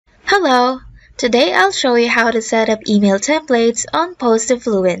Hello! Today I'll show you how to set up email templates on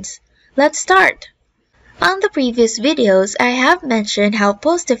Postifluence. Let's start! On the previous videos, I have mentioned how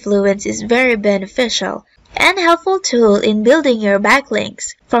Postifluence is very beneficial and helpful tool in building your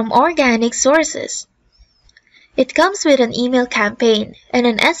backlinks from organic sources. It comes with an email campaign and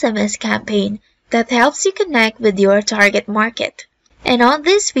an SMS campaign that helps you connect with your target market. And on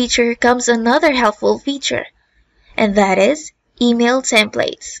this feature comes another helpful feature, and that is email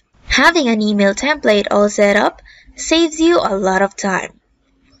templates. Having an email template all set up saves you a lot of time.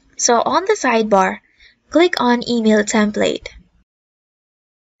 So on the sidebar, click on Email Template.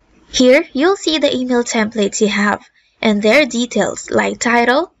 Here, you'll see the email templates you have and their details like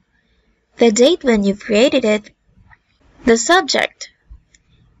title, the date when you created it, the subject,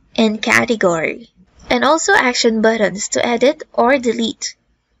 and category, and also action buttons to edit or delete.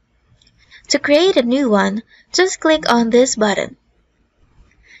 To create a new one, just click on this button.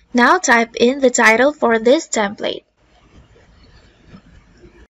 Now type in the title for this template.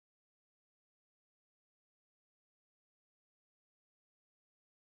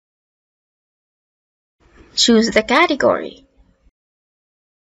 Choose the category.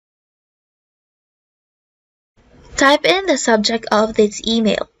 Type in the subject of this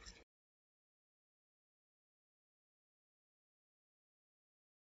email.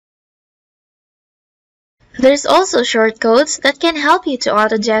 There's also shortcodes that can help you to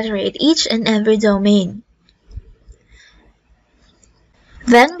auto-generate each and every domain.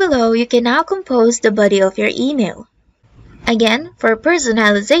 Then below, you can now compose the body of your email. Again, for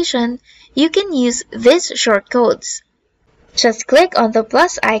personalization, you can use these shortcodes. Just click on the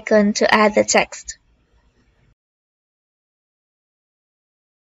plus icon to add the text.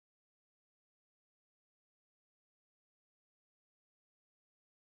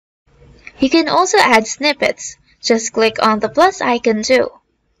 You can also add snippets. Just click on the plus icon too.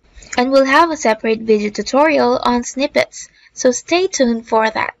 And we'll have a separate video tutorial on snippets, so stay tuned for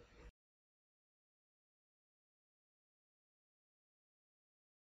that.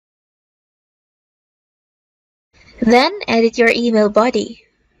 Then edit your email body.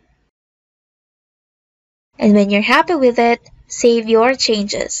 And when you're happy with it, save your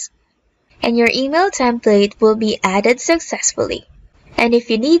changes. And your email template will be added successfully. And if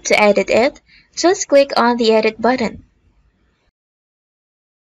you need to edit it, just click on the edit button.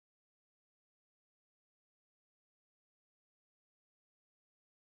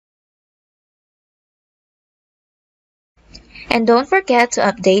 And don't forget to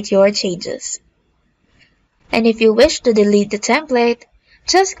update your changes. And if you wish to delete the template,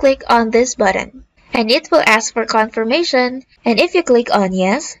 just click on this button. And it will ask for confirmation, and if you click on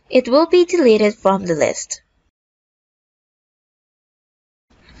yes, it will be deleted from the list.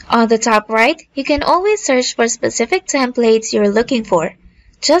 On the top right, you can always search for specific templates you're looking for.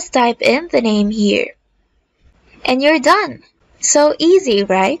 Just type in the name here. And you're done! So easy,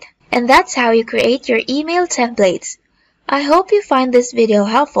 right? And that's how you create your email templates. I hope you find this video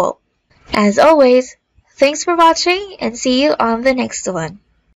helpful. As always, thanks for watching and see you on the next one.